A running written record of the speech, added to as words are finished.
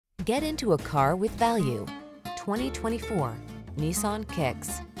Get into a car with value. 2024 Nissan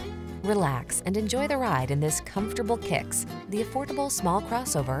Kicks. Relax and enjoy the ride in this comfortable Kicks, the affordable small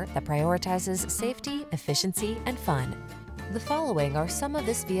crossover that prioritizes safety, efficiency, and fun. The following are some of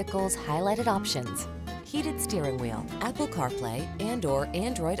this vehicle's highlighted options: heated steering wheel, Apple CarPlay and/or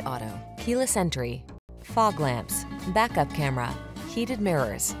Android Auto, keyless entry, fog lamps, backup camera, heated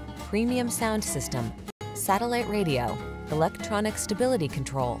mirrors, premium sound system, satellite radio, electronic stability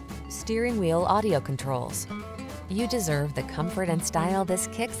control, steering wheel audio controls. You deserve the comfort and style this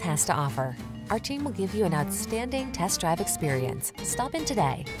Kicks has to offer. Our team will give you an outstanding test drive experience. Stop in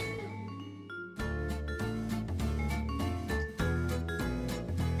today.